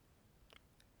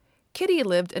Kitty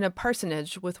lived in a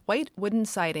parsonage with white wooden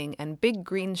siding and big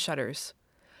green shutters.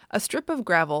 A strip of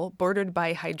gravel bordered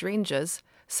by hydrangeas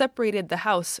separated the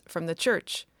house from the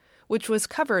church, which was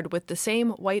covered with the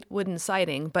same white wooden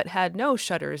siding but had no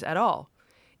shutters at all.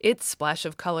 Its splash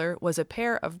of color was a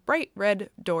pair of bright red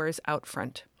doors out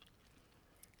front.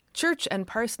 Church and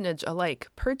parsonage alike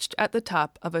perched at the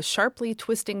top of a sharply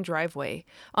twisting driveway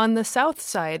on the south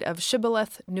side of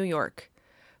Shibboleth, New York,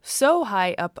 so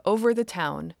high up over the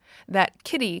town that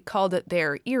Kitty called it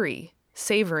their Erie,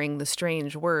 savoring the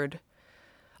strange word.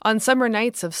 On summer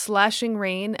nights of slashing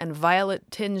rain and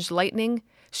violet-tinged lightning,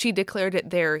 she declared it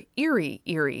their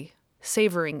Erie,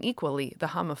 savoring equally the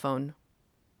homophone.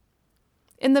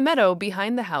 In the meadow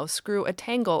behind the house grew a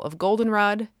tangle of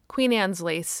goldenrod, Queen Anne's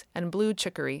lace, and blue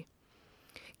chicory.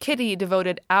 Kitty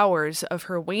devoted hours of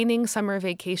her waning summer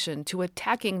vacation to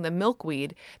attacking the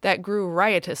milkweed that grew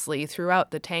riotously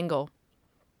throughout the tangle.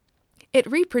 "It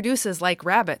reproduces like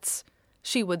rabbits,"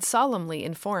 she would solemnly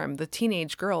inform the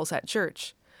teenage girls at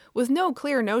church, with no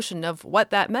clear notion of what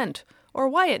that meant or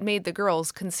why it made the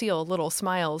girls conceal little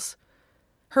smiles.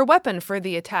 Her weapon for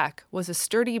the attack was a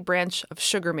sturdy branch of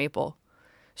sugar maple.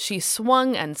 She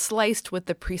swung and sliced with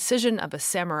the precision of a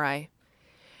samurai.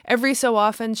 Every so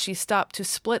often she stopped to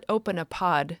split open a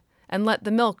pod and let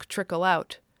the milk trickle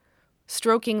out,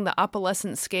 stroking the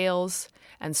opalescent scales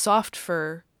and soft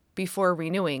fur before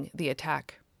renewing the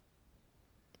attack.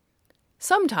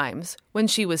 Sometimes, when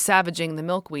she was savaging the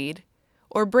milkweed,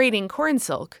 or braiding corn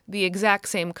silk the exact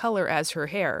same color as her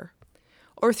hair,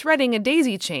 or threading a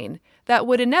daisy chain that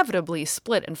would inevitably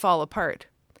split and fall apart,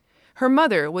 her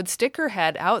mother would stick her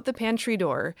head out the pantry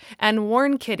door and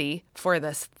warn Kitty, for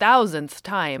the 1,000th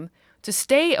time, to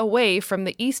stay away from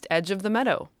the east edge of the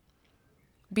meadow.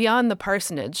 Beyond the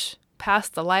parsonage,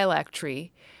 past the lilac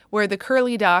tree, where the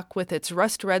curly dock with its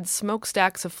rust-red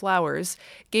smokestacks of flowers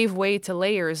gave way to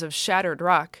layers of shattered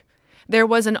rock, there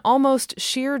was an almost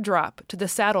sheer drop to the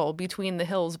saddle between the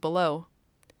hills below.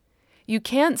 "You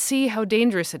can't see how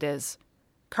dangerous it is,"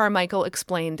 Carmichael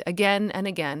explained again and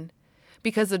again,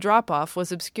 because the drop-off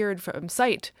was obscured from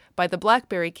sight by the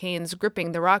blackberry canes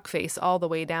gripping the rock face all the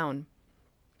way down.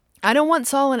 "I don't want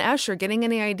Saul and Asher getting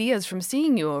any ideas from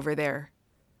seeing you over there."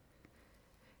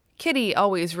 Kitty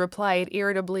always replied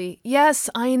irritably, "Yes,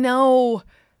 I know,"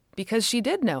 because she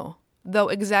did know, though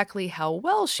exactly how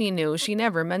well she knew she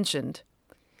never mentioned.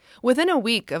 Within a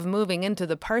week of moving into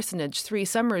the parsonage 3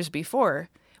 summers before,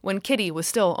 when Kitty was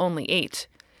still only 8,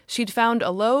 she'd found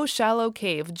a low, shallow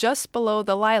cave just below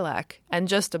the lilac and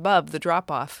just above the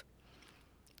drop-off.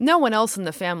 No one else in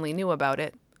the family knew about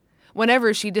it.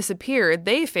 Whenever she disappeared,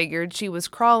 they figured she was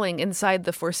crawling inside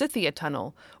the Forsythia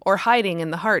tunnel or hiding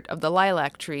in the heart of the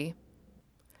lilac tree.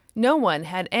 No one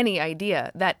had any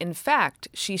idea that, in fact,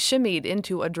 she shimmied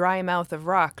into a dry mouth of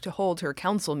rock to hold her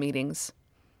council meetings.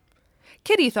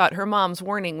 Kitty thought her mom's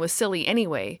warning was silly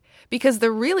anyway, because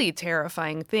the really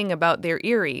terrifying thing about their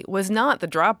Erie was not the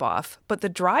drop-off, but the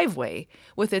driveway,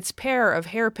 with its pair of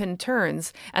hairpin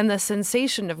turns and the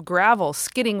sensation of gravel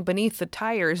skidding beneath the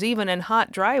tires even in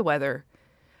hot, dry weather.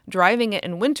 Driving it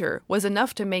in winter was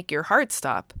enough to make your heart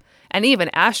stop, and even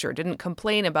Asher didn't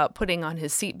complain about putting on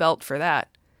his seatbelt for that.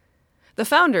 The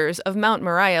founders of Mount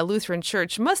Moriah Lutheran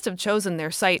Church must have chosen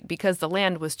their site because the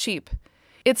land was cheap.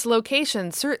 Its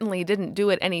location certainly didn't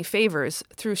do it any favors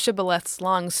through Shibboleth's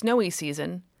long snowy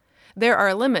season. There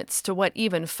are limits to what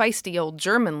even feisty old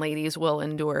German ladies will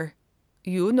endure.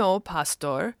 "You know,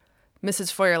 Pastor,"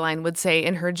 Mrs. Feuerlein would say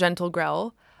in her gentle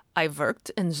growl, "I worked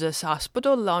in this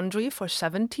hospital laundry for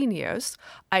 17 years.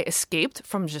 I escaped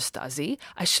from the Stasi.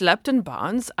 I slept in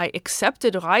barns. I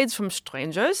accepted rides from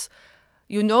strangers.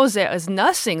 You know there is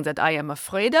nothing that I am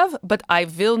afraid of, but I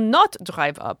will not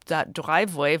drive up that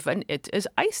driveway when it is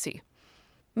icy."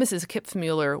 Mrs.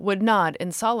 Kipfmuller would nod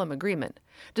in solemn agreement,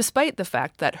 despite the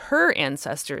fact that her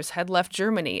ancestors had left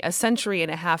Germany a century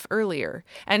and a half earlier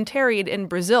and tarried in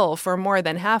Brazil for more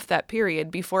than half that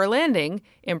period before landing,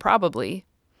 improbably,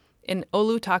 in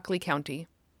Olutokli County.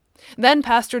 Then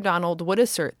Pastor Donald would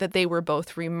assert that they were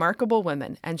both remarkable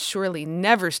women and surely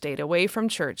never stayed away from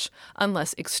church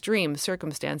unless extreme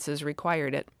circumstances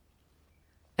required it.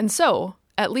 And so,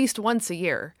 at least once a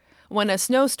year, when a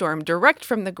snowstorm direct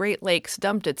from the Great Lakes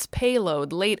dumped its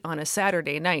payload late on a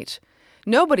Saturday night,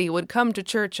 nobody would come to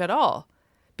church at all,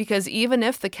 because even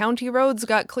if the county roads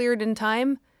got cleared in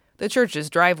time, the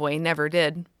church's driveway never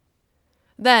did.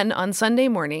 Then, on Sunday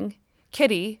morning,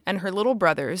 Kitty and her little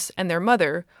brothers and their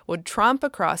mother would tromp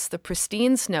across the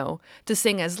pristine snow to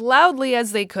sing as loudly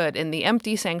as they could in the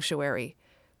empty sanctuary,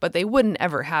 but they wouldn't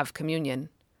ever have communion.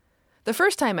 The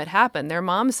first time it happened, their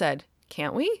mom said,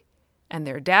 "Can't we?" And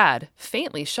their dad,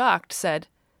 faintly shocked, said,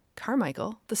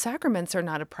 "Carmichael, the sacraments are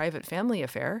not a private family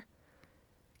affair."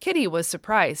 Kitty was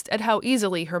surprised at how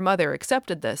easily her mother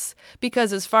accepted this,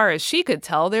 because as far as she could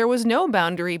tell, there was no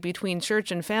boundary between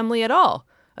church and family at all,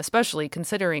 especially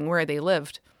considering where they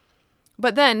lived.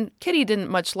 But then, Kitty didn't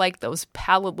much like those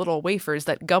pallid little wafers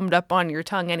that gummed up on your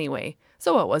tongue anyway,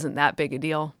 so it wasn't that big a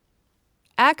deal.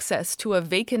 Access to a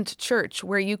vacant church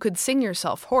where you could sing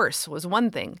yourself hoarse was one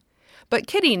thing, but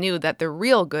Kitty knew that the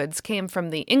real goods came from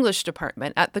the English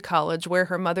department at the college where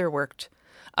her mother worked.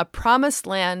 A promised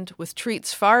land with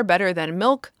treats far better than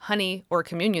milk, honey, or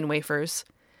communion wafers.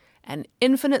 An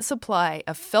infinite supply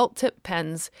of felt-tip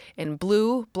pens in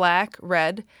blue, black,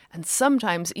 red, and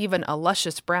sometimes even a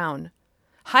luscious brown.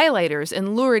 Highlighters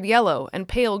in lurid yellow and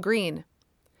pale green.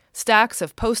 Stacks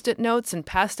of Post-it notes in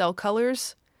pastel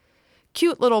colors.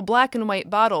 Cute little black and white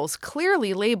bottles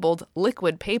clearly labeled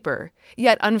liquid paper,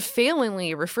 yet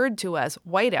unfailingly referred to as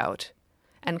whiteout.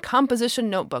 And composition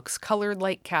notebooks colored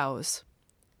like cows.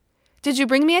 "Did you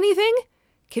bring me anything?"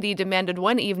 Kitty demanded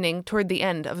one evening toward the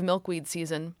end of milkweed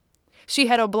season. She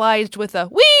had obliged with a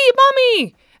 "Wee,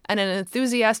 Mommy!" and an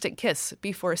enthusiastic kiss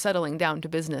before settling down to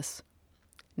business.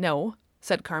 "No,"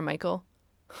 said Carmichael.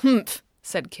 "Humph,"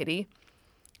 said Kitty.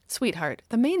 "Sweetheart,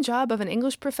 the main job of an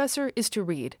English professor is to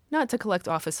read, not to collect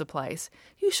office supplies.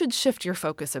 You should shift your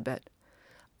focus a bit."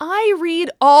 "I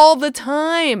read all the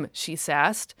time," she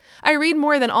sassed. "I read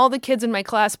more than all the kids in my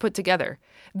class put together.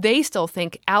 They still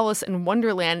think Alice in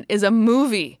Wonderland is a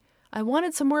movie. I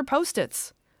wanted some more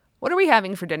Post-its. What are we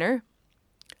having for dinner?"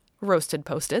 "Roasted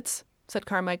Post-its," said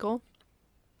Carmichael.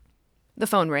 The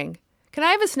phone rang. "Can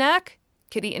I have a snack?"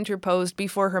 Kitty interposed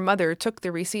before her mother took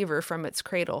the receiver from its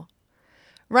cradle.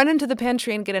 "Run into the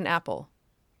pantry and get an apple."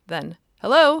 Then,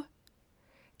 "Hello?"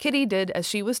 Kitty did as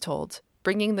she was told,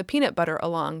 bringing the peanut butter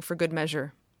along for good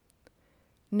measure.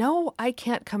 "No, I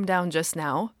can't come down just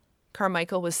now,"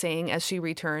 Carmichael was saying as she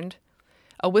returned.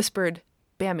 A whispered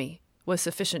 "Bammy" was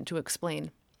sufficient to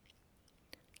explain.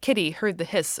 Kitty heard the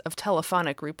hiss of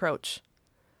telephonic reproach.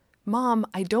 "Mom,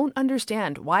 I don't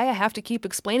understand why I have to keep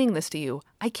explaining this to you.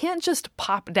 I can't just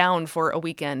pop down for a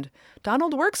weekend.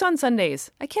 Donald works on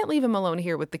Sundays. I can't leave him alone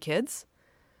here with the kids."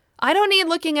 "I don't need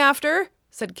looking after,"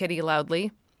 said Kitty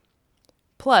loudly.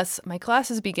 "Plus, my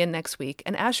classes begin next week,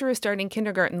 and Asher is starting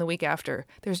kindergarten the week after.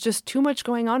 There's just too much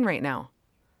going on right now."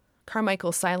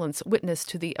 Carmichael's silence witnessed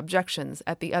to the objections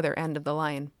at the other end of the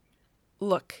line.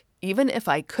 "Look, even if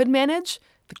I could manage,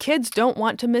 the kids don't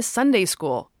want to miss Sunday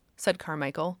school," said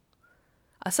Carmichael.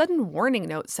 A sudden warning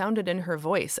note sounded in her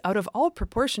voice, out of all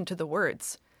proportion to the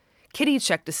words. Kitty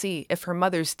checked to see if her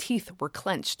mother's teeth were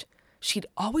clenched. She'd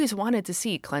always wanted to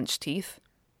see clenched teeth.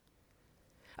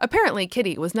 Apparently,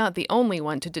 Kitty was not the only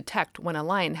one to detect when a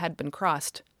line had been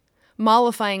crossed.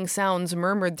 Mollifying sounds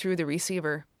murmured through the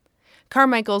receiver.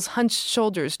 Carmichael's hunched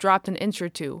shoulders dropped an inch or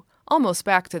two, almost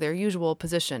back to their usual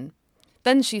position.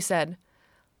 Then she said,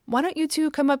 "Why don't you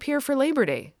two come up here for Labor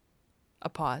Day?" A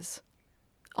pause.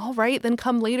 "All right, then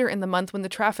come later in the month when the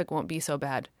traffic won't be so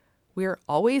bad. We're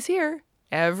always here,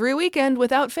 every weekend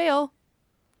without fail."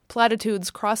 Platitudes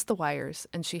crossed the wires,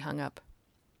 and she hung up.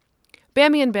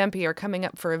 "Bammy and Bampy are coming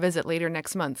up for a visit later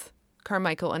next month,"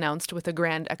 Carmichael announced with a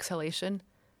grand exhalation.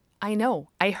 "I know,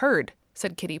 I heard,"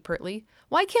 said Kitty pertly.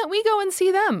 "Why can't we go and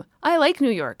see them? I like New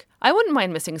York. I wouldn't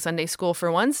mind missing Sunday school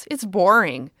for once. It's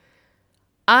boring."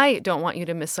 "I don't want you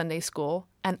to miss Sunday school,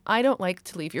 and I don't like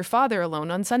to leave your father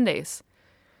alone on Sundays."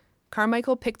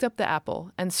 Carmichael picked up the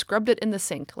apple and scrubbed it in the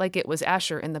sink like it was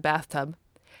Asher in the bathtub.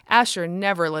 Asher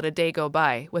never let a day go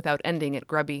by without ending it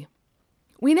grubby.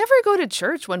 "We never go to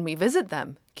church when we visit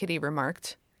them," Kitty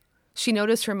remarked. She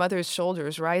noticed her mother's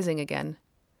shoulders rising again.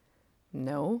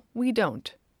 "No, we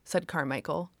don't," said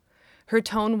Carmichael. Her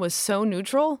tone was so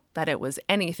neutral that it was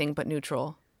anything but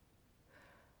neutral.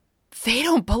 "They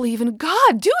don't believe in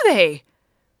God, do they?"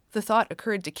 The thought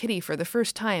occurred to Kitty for the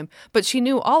first time, but she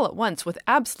knew all at once with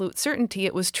absolute certainty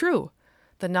it was true.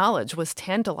 The knowledge was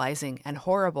tantalizing and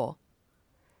horrible.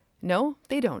 "No,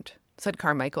 they don't," said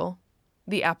Carmichael.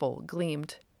 The apple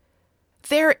gleamed.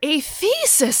 "They're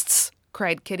atheists!"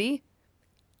 cried Kitty.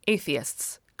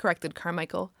 "Atheists," corrected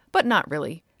Carmichael, "but not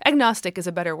really. Agnostic is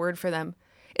a better word for them.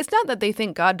 It's not that they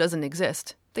think God doesn't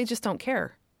exist. They just don't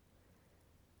care."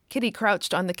 Kitty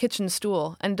crouched on the kitchen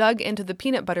stool and dug into the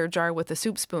peanut butter jar with a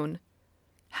soup spoon.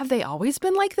 "Have they always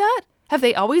been like that? Have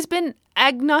they always been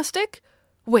agnostic?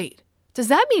 Wait, does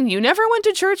that mean you never went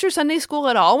to church or Sunday school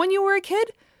at all when you were a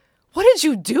kid? What did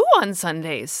you do on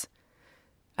Sundays?"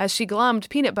 As she glommed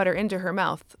peanut butter into her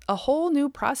mouth, a whole new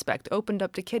prospect opened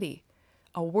up to Kitty.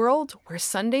 A world where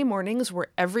Sunday mornings were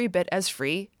every bit as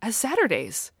free as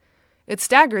Saturdays. It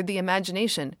staggered the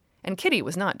imagination, and Kitty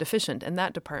was not deficient in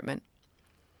that department.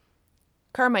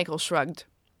 Carmichael shrugged.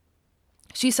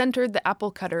 She centered the apple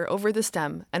cutter over the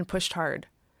stem and pushed hard.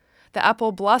 The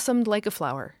apple blossomed like a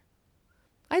flower.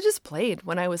 I just played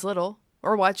when I was little,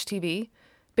 or watched TV.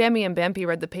 Bammy and Bampy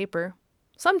read the paper.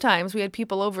 Sometimes we had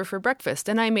people over for breakfast,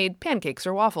 and I made pancakes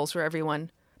or waffles for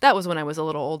everyone. That was when I was a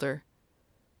little older.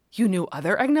 You knew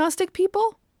other agnostic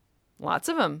people? Lots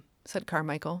of them, said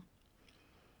Carmichael.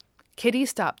 Kitty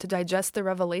stopped to digest the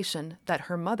revelation that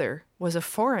her mother was a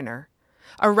foreigner,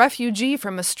 a refugee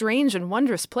from a strange and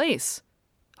wondrous place.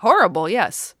 Horrible,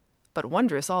 yes, but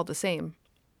wondrous all the same.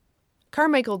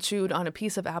 Carmichael chewed on a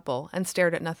piece of apple and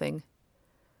stared at nothing.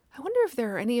 I wonder if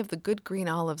there are any of the good green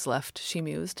olives left, she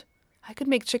mused. I could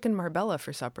make chicken marbella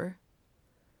for supper.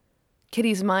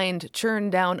 Kitty's mind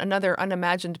churned down another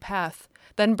unimagined path,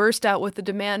 then burst out with the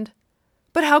demand,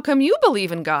 But how come you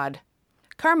believe in God?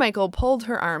 Carmichael pulled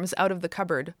her arms out of the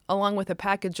cupboard, along with a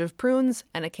package of prunes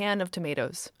and a can of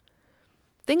tomatoes.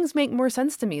 Things make more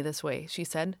sense to me this way, she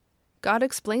said. God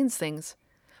explains things.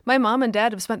 My mom and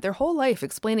dad have spent their whole life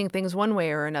explaining things one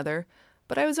way or another,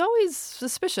 but I was always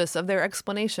suspicious of their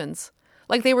explanations,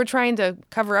 like they were trying to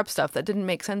cover up stuff that didn't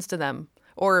make sense to them,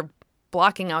 or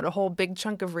blocking out a whole big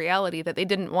chunk of reality that they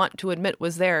didn't want to admit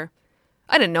was there.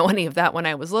 I didn't know any of that when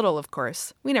I was little, of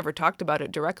course. We never talked about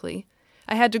it directly.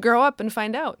 I had to grow up and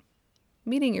find out.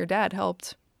 Meeting your dad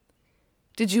helped.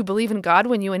 Did you believe in God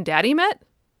when you and Daddy met?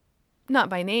 Not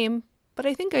by name, but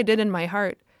I think I did in my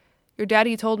heart. Your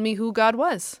daddy told me who God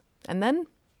was, and then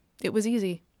it was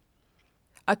easy.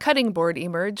 A cutting board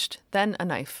emerged, then a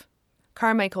knife.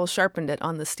 Carmichael sharpened it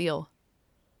on the steel.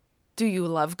 Do you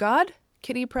love God?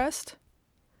 Kitty pressed.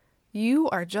 You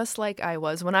are just like I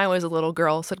was when I was a little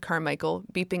girl, said Carmichael,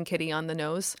 beeping Kitty on the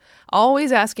nose,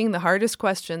 always asking the hardest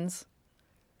questions.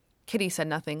 Kitty said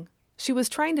nothing. She was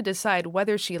trying to decide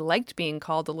whether she liked being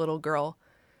called a little girl.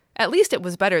 At least it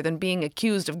was better than being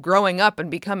accused of growing up and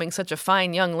becoming such a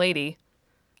fine young lady.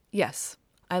 Yes,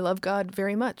 I love God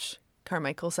very much,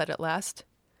 Carmichael said at last.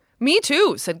 Me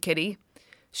too, said Kitty.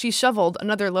 She shoveled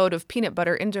another load of peanut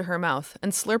butter into her mouth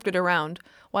and slurped it around,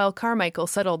 while Carmichael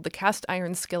settled the cast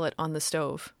iron skillet on the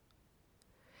stove.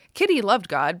 Kitty loved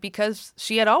God because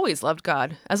she had always loved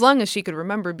God, as long as she could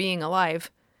remember being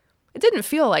alive. It didn't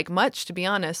feel like much, to be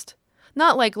honest.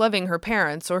 Not like loving her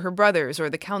parents or her brothers or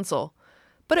the council.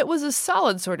 But it was a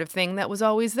solid sort of thing that was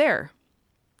always there.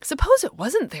 Suppose it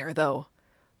wasn't there, though.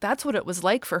 That's what it was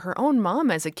like for her own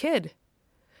mom as a kid.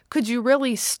 Could you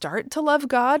really start to love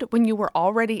God when you were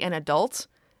already an adult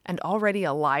and already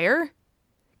a liar?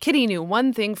 Kitty knew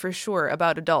one thing for sure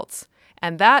about adults,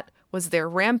 and that was their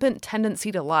rampant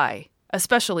tendency to lie,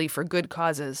 especially for good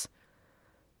causes.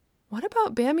 What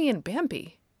about Bammy and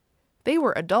Bampy? They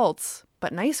were adults,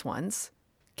 but nice ones.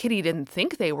 Kitty didn't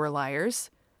think they were liars.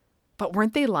 But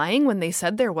weren't they lying when they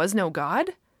said there was no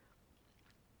God?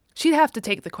 She'd have to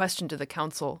take the question to the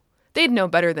council. They'd know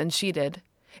better than she did.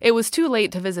 It was too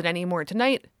late to visit any more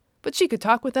tonight, but she could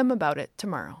talk with them about it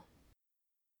tomorrow.